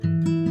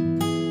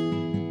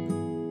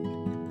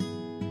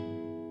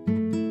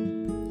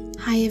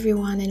Hi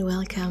everyone and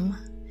welcome.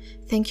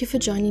 Thank you for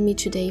joining me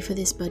today for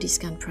this body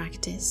scan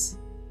practice.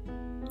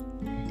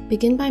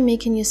 Begin by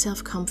making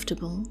yourself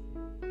comfortable,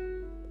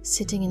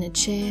 sitting in a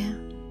chair,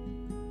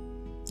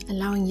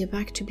 allowing your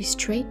back to be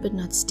straight but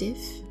not stiff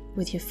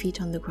with your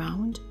feet on the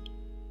ground.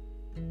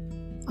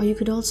 Or you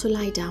could also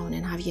lie down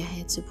and have your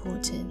head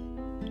supported.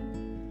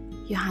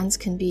 Your hands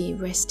can be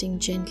resting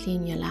gently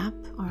in your lap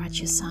or at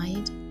your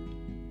side.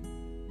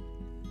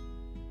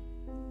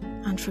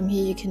 And from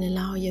here you can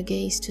allow your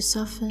gaze to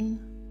soften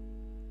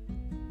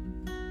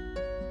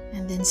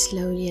and then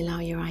slowly allow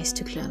your eyes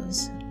to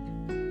close.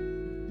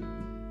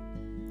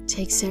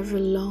 Take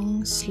several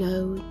long,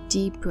 slow,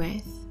 deep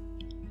breaths,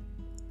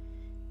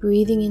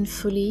 breathing in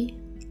fully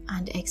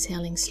and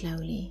exhaling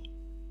slowly.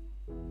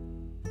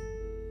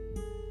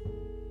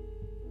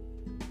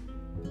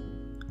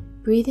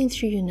 Breathe in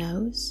through your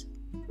nose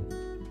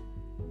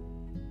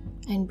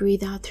and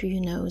breathe out through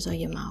your nose or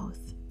your mouth.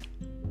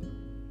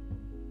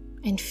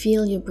 And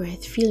feel your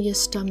breath, feel your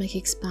stomach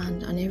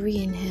expand on every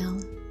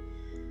inhale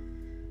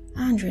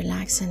and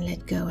relax and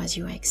let go as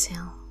you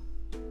exhale.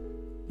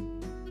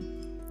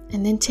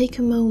 And then take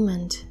a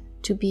moment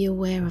to be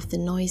aware of the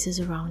noises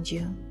around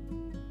you.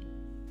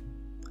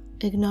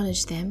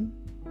 Acknowledge them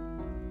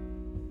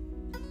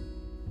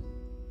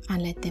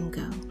and let them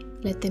go.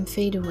 Let them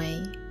fade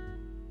away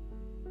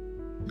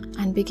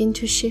and begin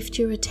to shift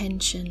your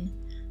attention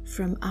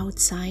from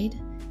outside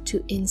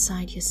to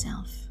inside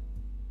yourself.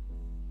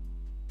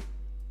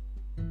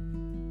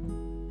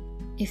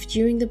 If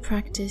during the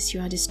practice you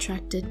are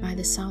distracted by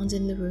the sounds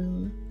in the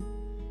room,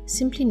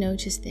 simply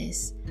notice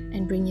this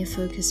and bring your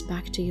focus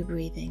back to your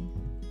breathing.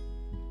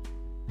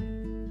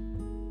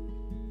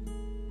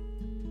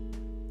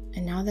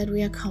 And now that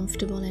we are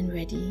comfortable and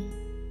ready,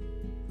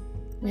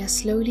 we are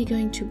slowly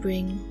going to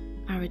bring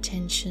our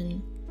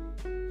attention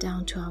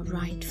down to our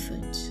right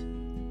foot.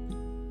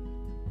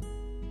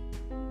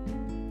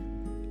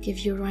 Give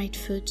your right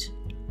foot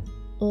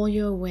all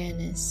your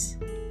awareness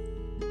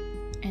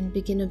and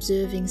begin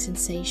observing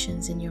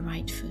sensations in your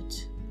right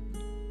foot.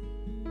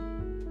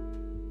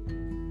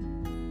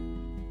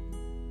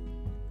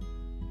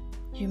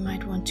 You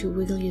might want to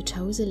wiggle your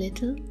toes a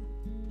little,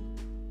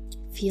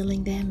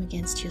 feeling them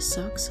against your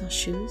socks or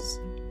shoes.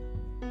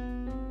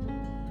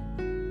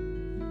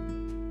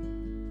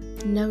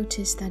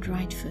 Notice that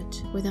right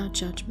foot without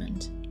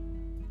judgment.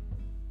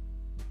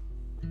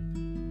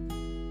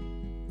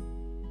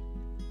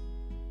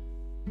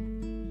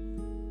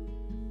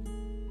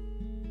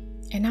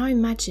 And now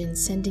imagine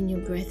sending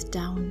your breath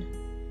down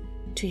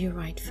to your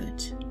right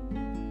foot.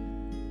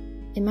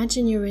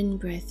 Imagine your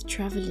in-breath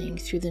traveling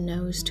through the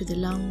nose to the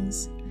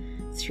lungs,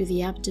 through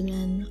the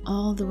abdomen,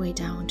 all the way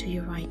down to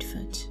your right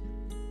foot.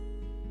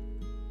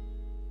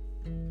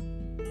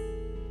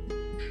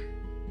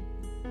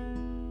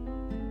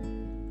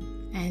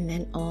 And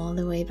then all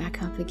the way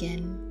back up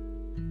again,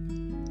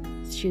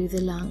 through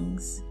the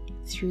lungs,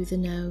 through the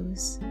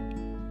nose.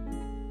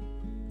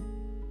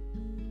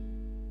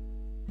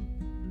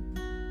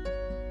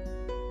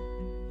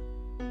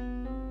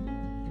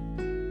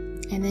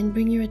 And then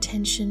bring your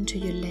attention to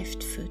your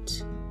left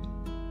foot.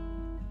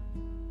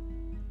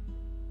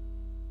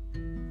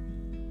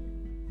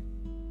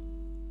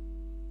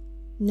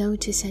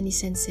 Notice any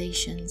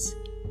sensations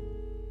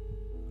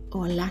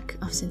or lack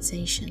of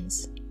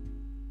sensations.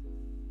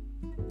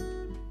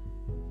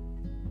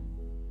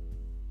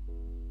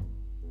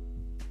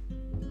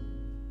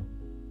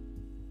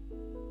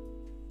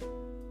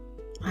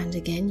 And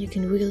again, you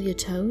can wiggle your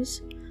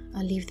toes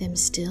or leave them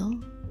still.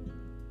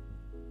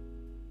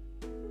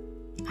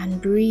 And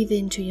breathe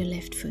into your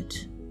left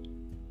foot.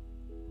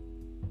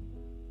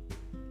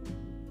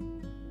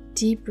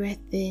 Deep breath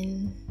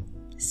in,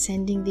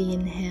 sending the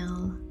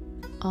inhale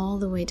all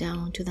the way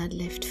down to that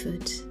left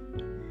foot.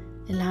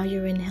 Allow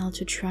your inhale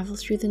to travel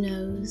through the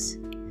nose,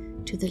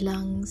 to the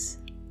lungs,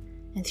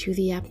 and through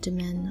the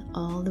abdomen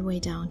all the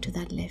way down to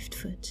that left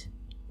foot.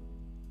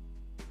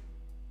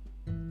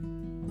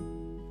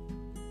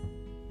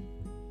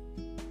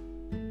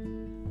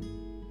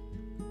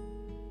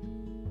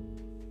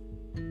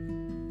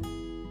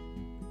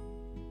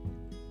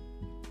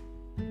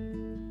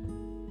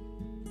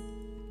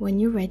 When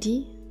you're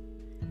ready,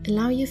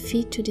 allow your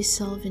feet to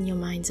dissolve in your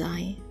mind's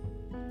eye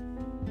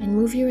and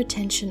move your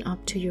attention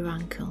up to your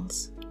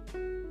ankles.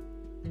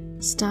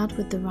 Start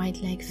with the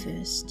right leg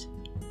first.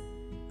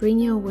 Bring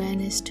your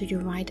awareness to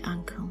your right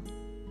ankle.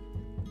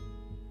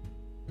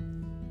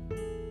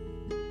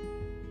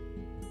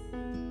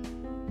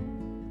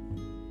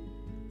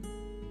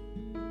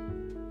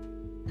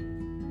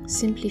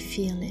 Simply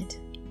feel it.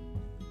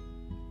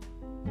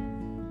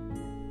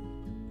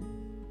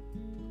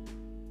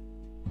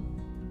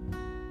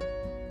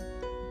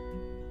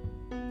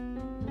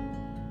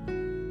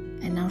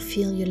 And now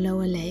feel your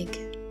lower leg.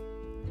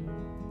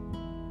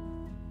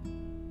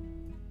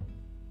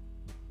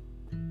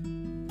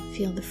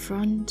 Feel the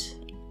front,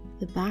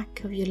 the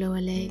back of your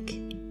lower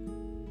leg.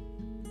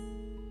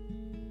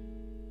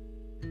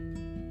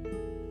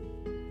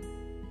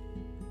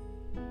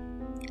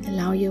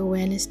 Allow your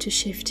awareness to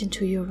shift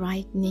into your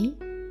right knee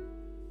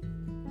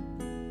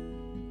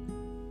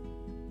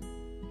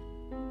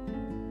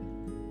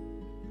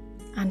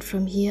and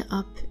from here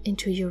up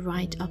into your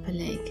right upper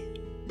leg.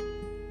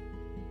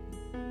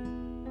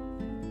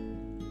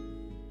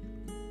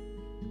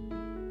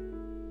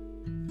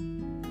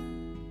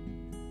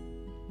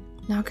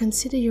 Now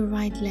consider your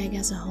right leg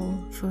as a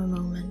whole for a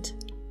moment.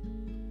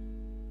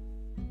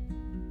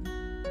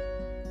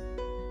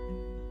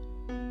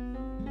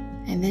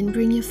 And then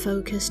bring your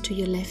focus to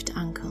your left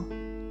ankle.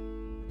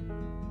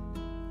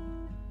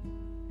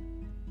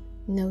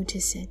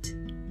 Notice it.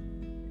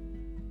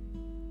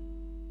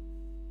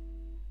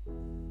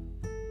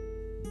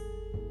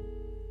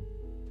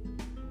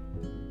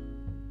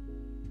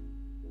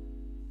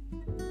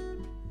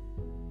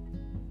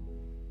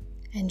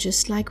 And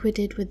just like we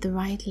did with the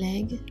right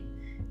leg,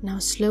 now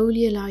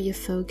slowly allow your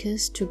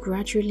focus to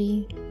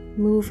gradually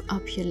move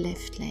up your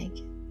left leg.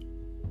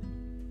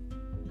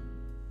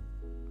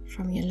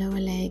 From your lower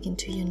leg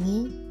into your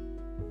knee.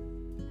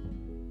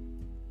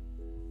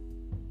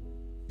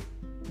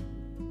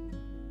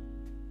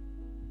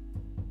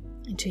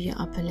 Into your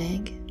upper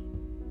leg.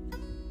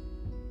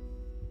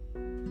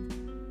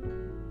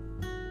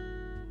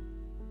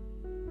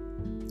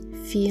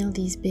 Feel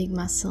these big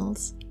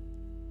muscles.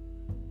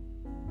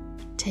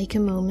 Take a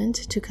moment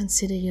to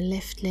consider your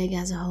left leg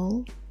as a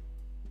whole.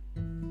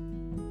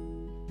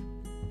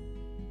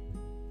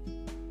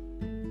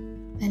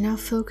 And now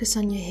focus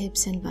on your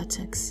hips and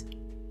buttocks.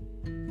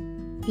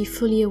 Be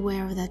fully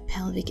aware of that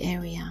pelvic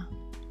area,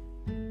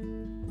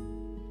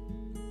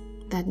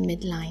 that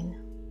midline,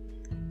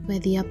 where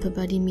the upper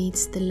body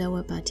meets the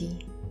lower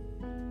body.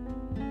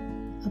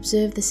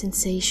 Observe the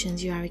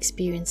sensations you are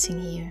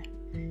experiencing here.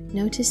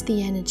 Notice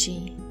the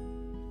energy.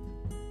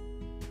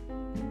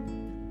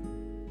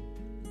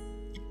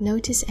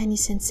 Notice any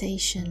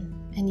sensation,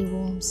 any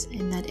warmth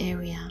in that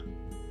area,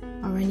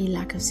 or any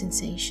lack of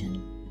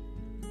sensation.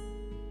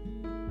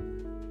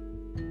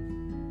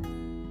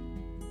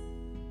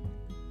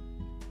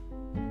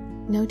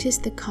 Notice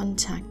the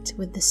contact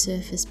with the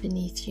surface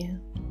beneath you.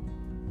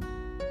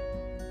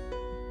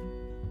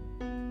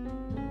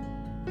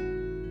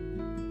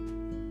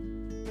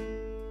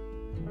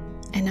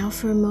 And now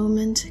for a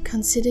moment,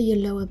 consider your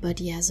lower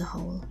body as a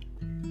whole.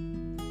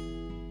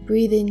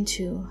 Breathe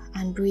into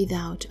and breathe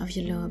out of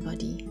your lower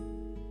body.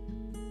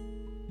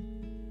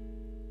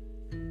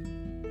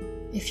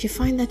 If you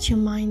find that your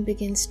mind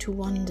begins to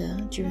wander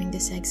during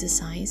this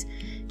exercise,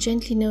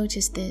 gently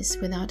notice this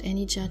without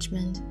any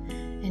judgment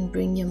and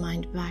bring your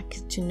mind back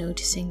to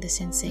noticing the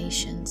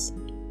sensations.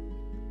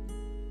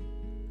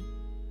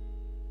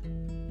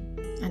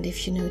 And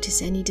if you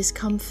notice any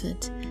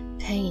discomfort,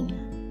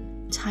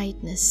 pain,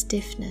 tightness,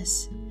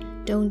 stiffness,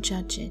 don't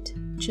judge it,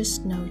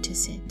 just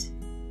notice it.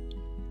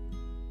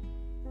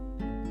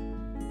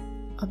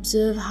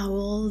 Observe how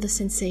all the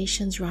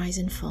sensations rise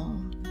and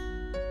fall,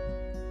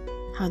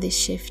 how they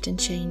shift and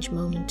change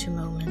moment to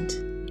moment.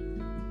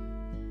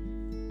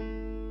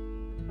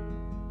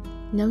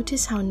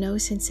 Notice how no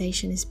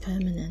sensation is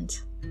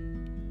permanent.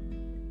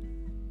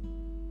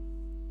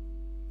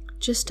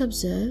 Just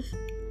observe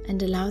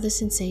and allow the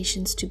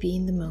sensations to be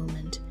in the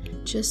moment,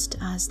 just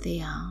as they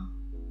are.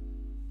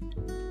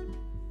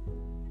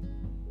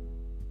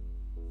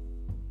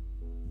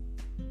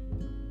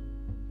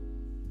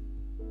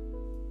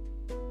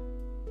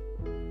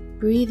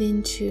 Breathe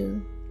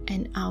into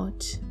and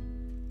out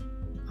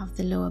of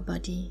the lower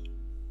body.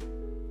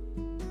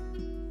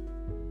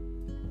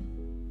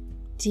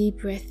 Deep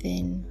breath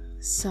in,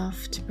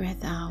 soft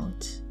breath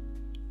out.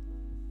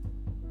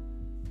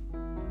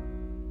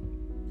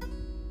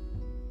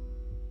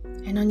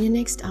 And on your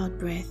next out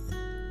breath,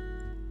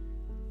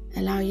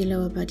 allow your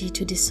lower body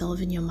to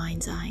dissolve in your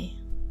mind's eye.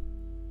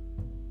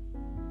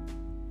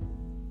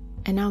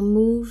 And now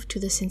move to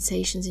the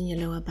sensations in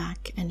your lower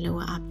back and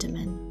lower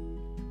abdomen.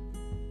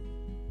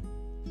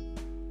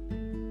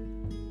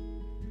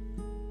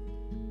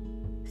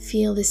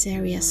 Feel this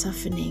area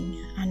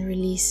softening and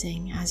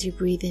releasing as you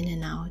breathe in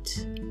and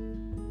out.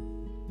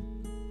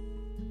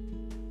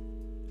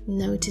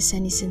 Notice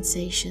any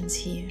sensations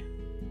here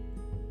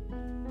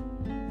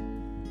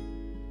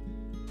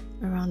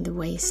around the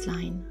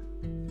waistline.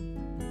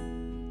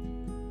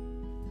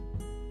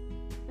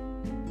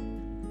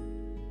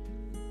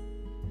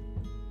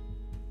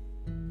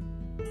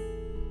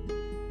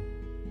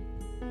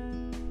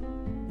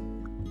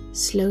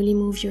 Slowly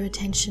move your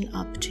attention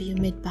up to your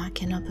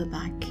mid-back and upper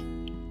back.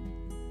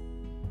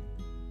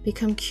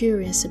 Become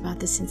curious about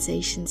the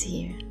sensations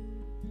here.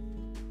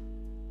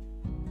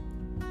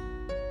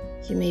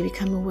 You may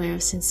become aware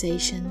of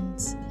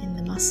sensations in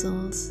the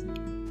muscles,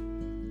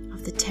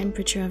 of the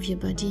temperature of your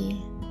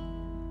body,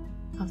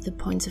 of the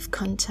points of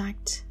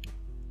contact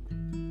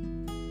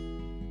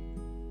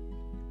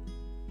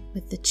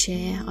with the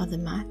chair or the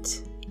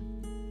mat.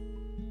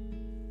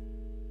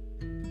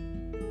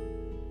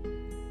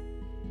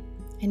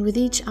 And with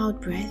each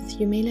out-breath,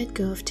 you may let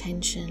go of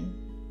tension,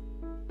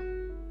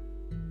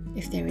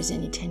 if there is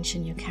any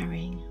tension you're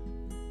carrying.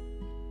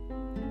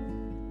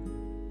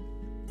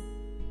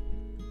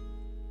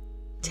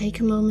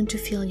 Take a moment to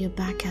feel your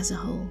back as a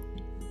whole.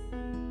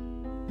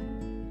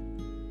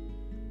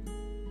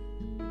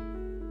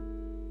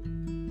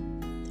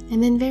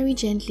 And then very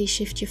gently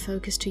shift your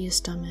focus to your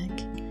stomach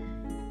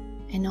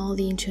and all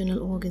the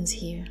internal organs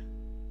here.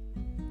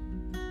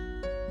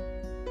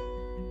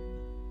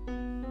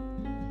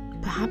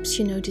 Perhaps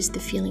you notice the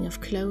feeling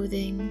of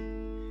clothing,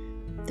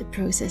 the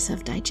process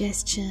of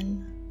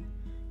digestion,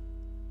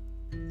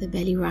 the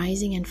belly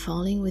rising and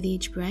falling with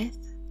each breath.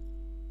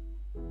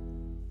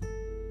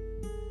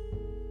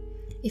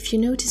 If you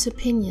notice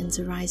opinions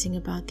arising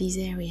about these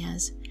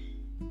areas,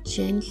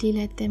 gently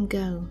let them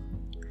go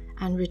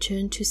and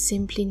return to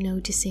simply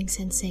noticing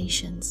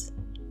sensations.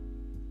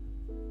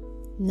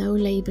 No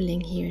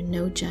labeling here,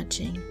 no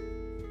judging,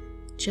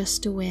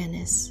 just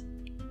awareness.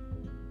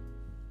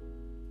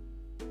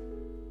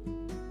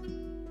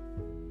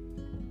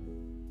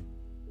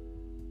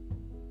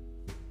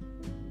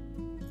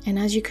 And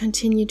as you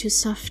continue to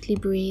softly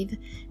breathe,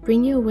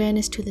 bring your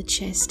awareness to the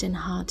chest and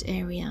heart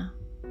area.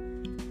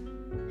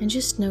 And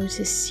just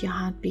notice your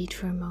heartbeat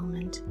for a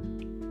moment.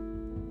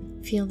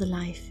 Feel the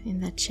life in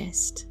that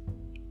chest.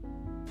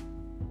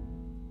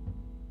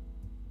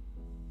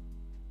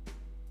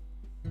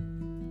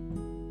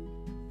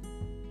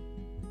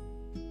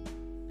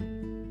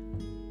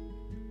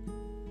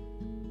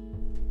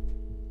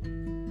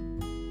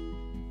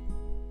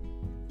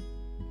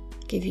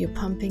 Give your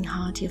pumping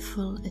heart your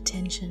full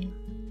attention.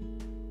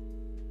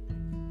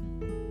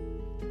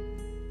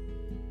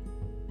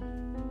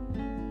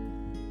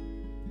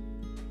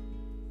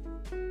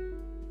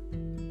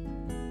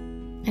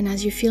 And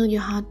as you feel your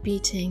heart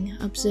beating,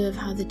 observe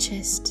how the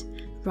chest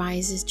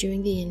rises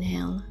during the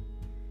inhale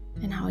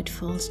and how it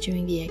falls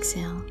during the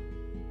exhale.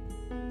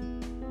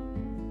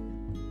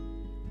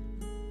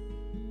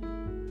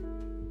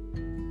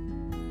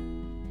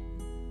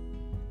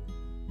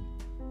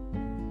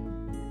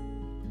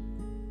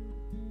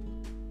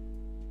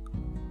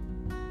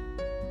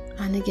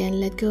 And again,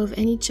 let go of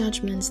any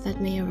judgments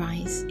that may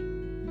arise.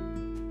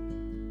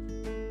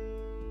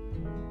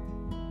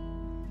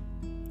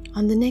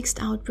 On the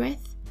next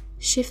out-breath,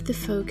 shift the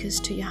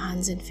focus to your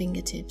hands and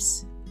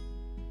fingertips.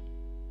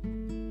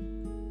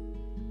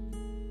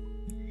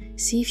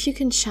 See if you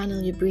can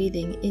channel your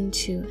breathing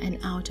into and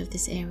out of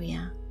this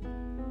area,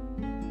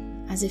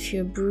 as if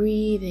you're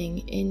breathing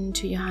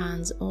into your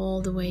hands all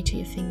the way to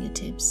your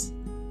fingertips.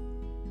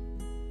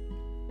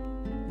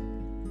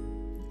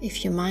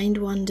 If your mind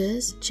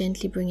wanders,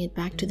 gently bring it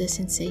back to the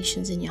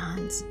sensations in your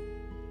hands.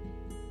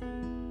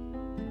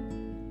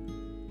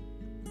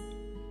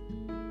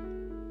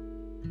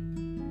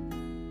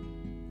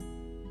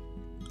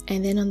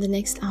 And then on the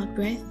next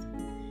out-breath,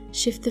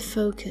 shift the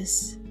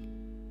focus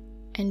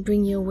and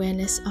bring your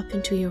awareness up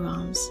into your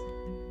arms.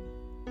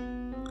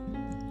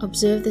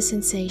 Observe the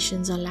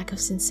sensations or lack of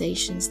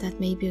sensations that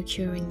may be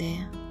occurring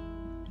there.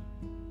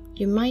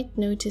 You might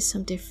notice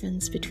some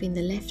difference between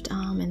the left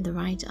arm and the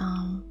right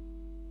arm.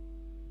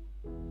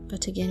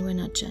 But again, we're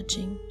not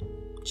judging,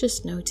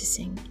 just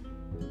noticing.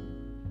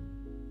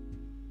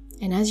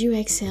 And as you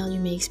exhale, you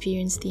may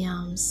experience the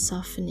arms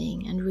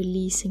softening and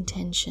releasing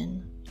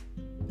tension.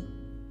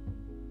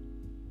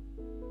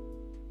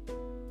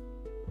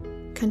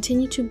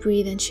 Continue to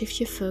breathe and shift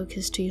your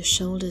focus to your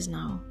shoulders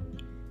now.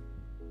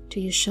 To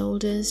your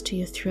shoulders, to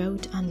your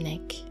throat and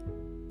neck.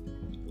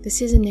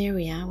 This is an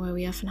area where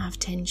we often have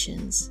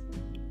tensions.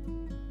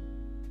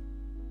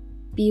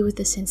 Be with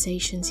the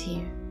sensations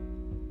here.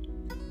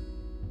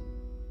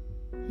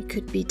 It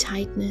could be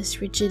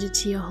tightness,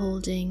 rigidity or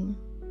holding.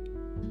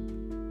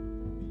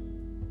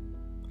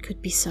 It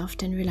could be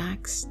soft and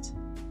relaxed.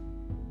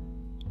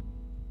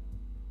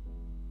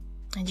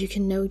 And you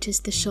can notice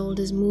the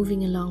shoulders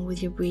moving along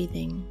with your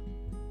breathing.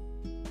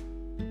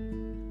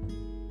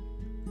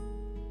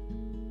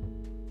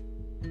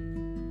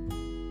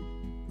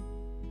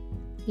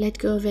 Let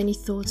go of any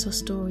thoughts or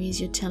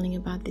stories you're telling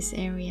about this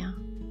area.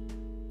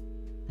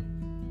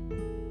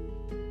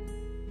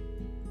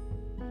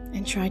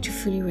 And try to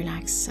fully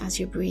relax as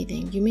you're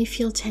breathing. You may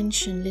feel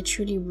tension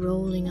literally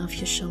rolling off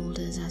your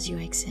shoulders as you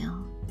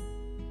exhale.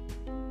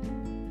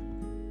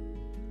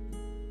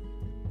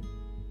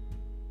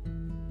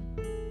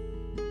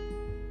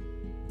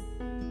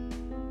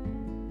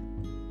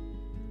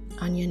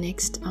 On your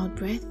next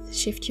out-breath,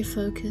 shift your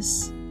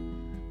focus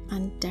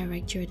and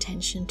direct your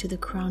attention to the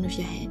crown of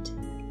your head,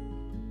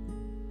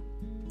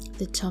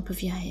 the top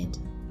of your head,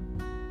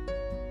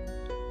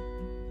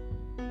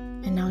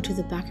 and now to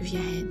the back of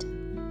your head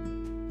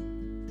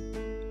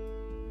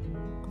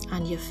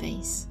and your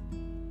face.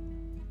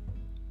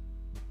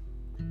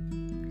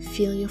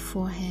 Feel your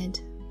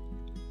forehead.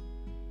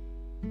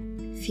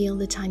 Feel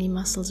the tiny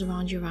muscles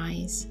around your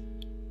eyes,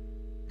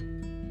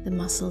 the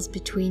muscles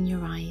between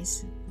your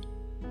eyes.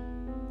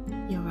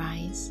 Your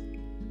eyes.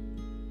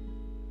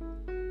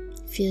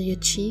 Feel your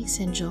cheeks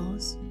and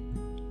jaws.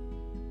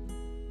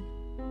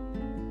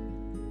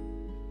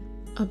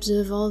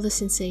 Observe all the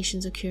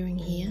sensations occurring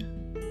here.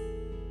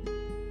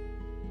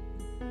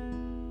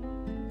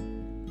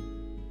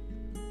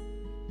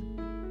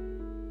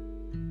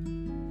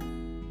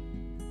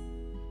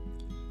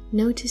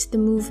 Notice the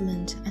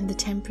movement and the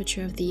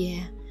temperature of the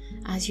air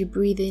as you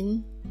breathe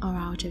in or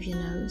out of your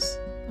nose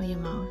or your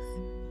mouth.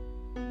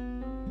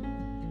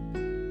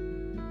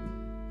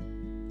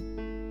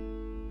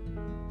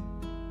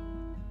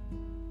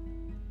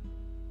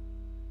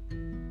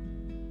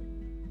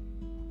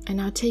 And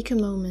now take a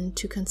moment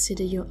to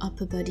consider your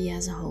upper body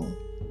as a whole.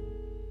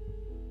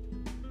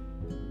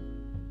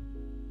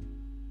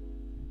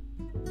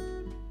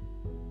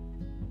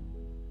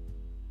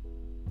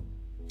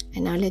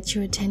 And now let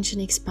your attention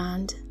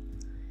expand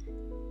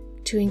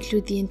to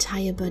include the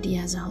entire body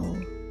as a whole.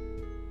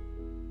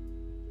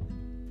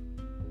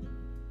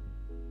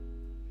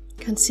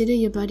 Consider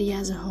your body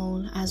as a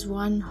whole as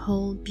one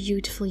whole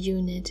beautiful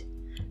unit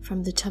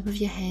from the top of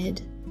your head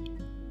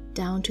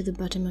down to the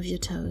bottom of your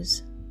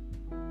toes.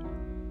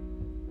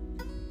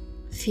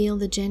 Feel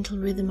the gentle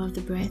rhythm of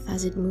the breath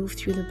as it moves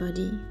through the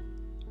body.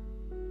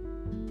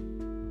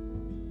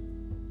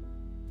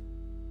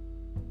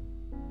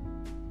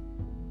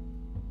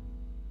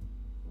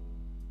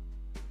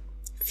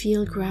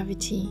 Feel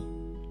gravity.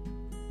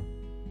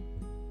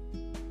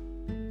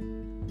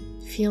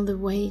 Feel the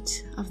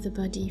weight of the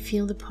body.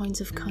 Feel the points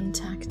of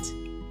contact.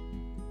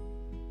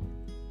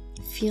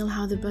 Feel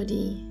how the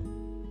body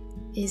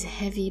is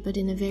heavy, but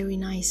in a very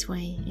nice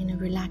way, in a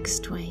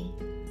relaxed way.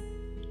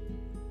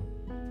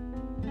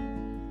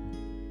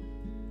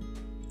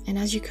 And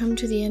as you come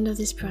to the end of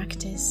this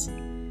practice,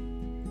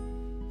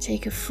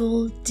 take a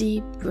full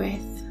deep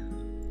breath,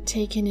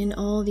 taking in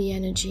all the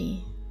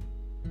energy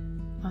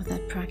of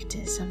that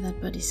practice, of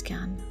that body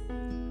scan.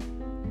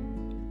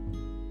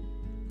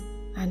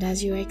 And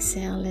as you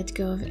exhale, let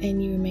go of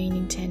any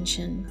remaining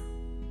tension.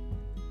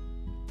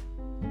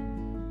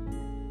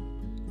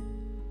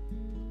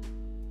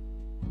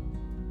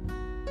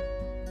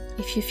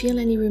 If you feel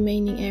any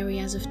remaining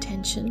areas of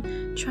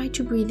tension, try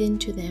to breathe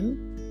into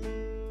them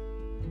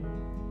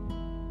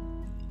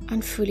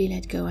and fully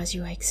let go as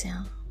you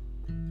exhale.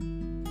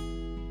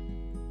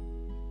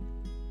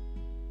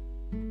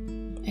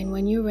 And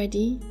when you're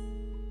ready,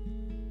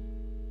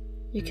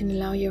 you can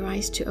allow your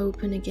eyes to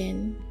open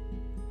again.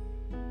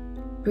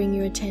 Bring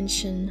your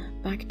attention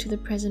back to the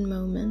present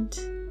moment.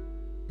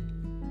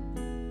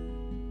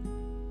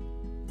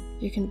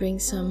 You can bring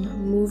some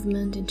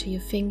movement into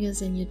your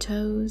fingers and your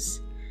toes.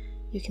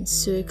 You can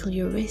circle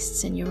your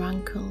wrists and your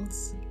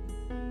ankles.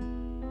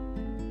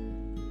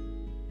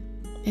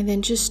 And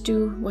then just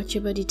do what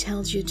your body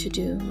tells you to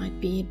do. It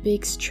might be a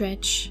big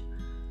stretch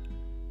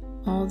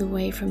all the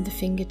way from the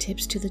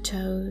fingertips to the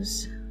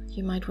toes.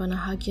 You might want to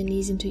hug your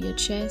knees into your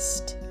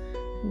chest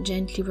and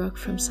gently rock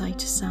from side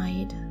to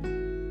side.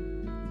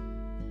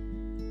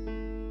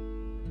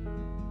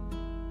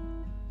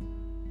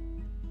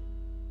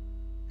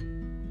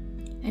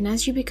 And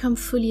as you become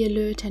fully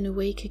alert and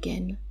awake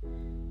again,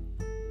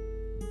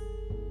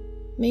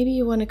 maybe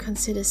you want to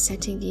consider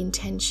setting the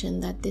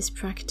intention that this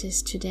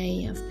practice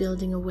today of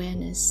building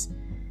awareness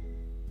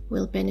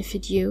will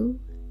benefit you,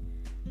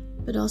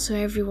 but also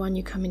everyone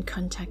you come in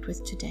contact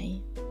with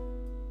today.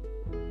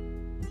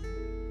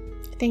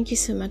 Thank you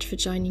so much for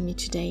joining me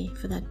today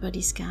for that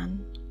body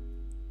scan.